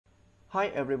Hi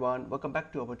everyone, welcome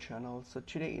back to our channel. So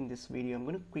today in this video I'm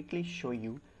going to quickly show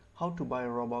you how to buy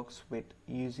Robux with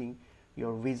using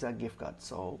your Visa gift card.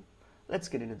 So let's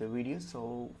get into the video.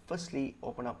 So firstly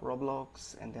open up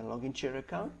Roblox and then log into your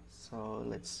account. So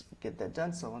let's get that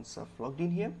done. So once I've logged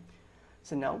in here,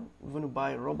 so now we're going to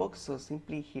buy Robux. So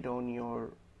simply hit on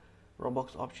your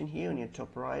Robux option here on your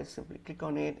top right, simply click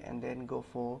on it and then go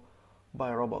for buy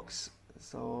Robux.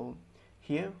 So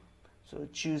here, so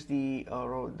choose the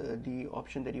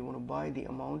option that you want to buy, the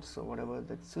amount, so whatever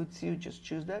that suits you, just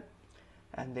choose that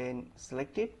and then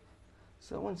select it.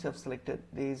 So once you have selected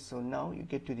this, so now you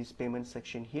get to this payment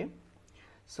section here.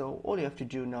 So all you have to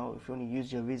do now, if you want to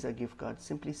use your Visa gift card,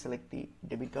 simply select the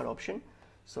debit card option.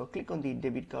 So click on the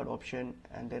debit card option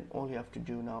and then all you have to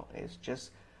do now is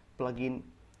just plug in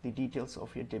the details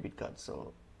of your debit card.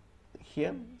 So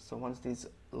here, so once this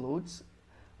loads,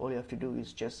 all you have to do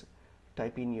is just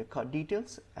type in your card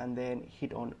details and then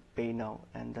hit on pay now,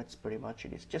 and that's pretty much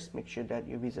it. Is just make sure that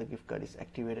your Visa gift card is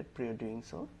activated prior doing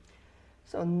so.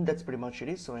 So that's pretty much it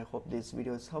is. So I hope this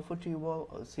video is helpful to you all.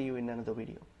 I'll see you in another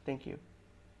video. Thank you.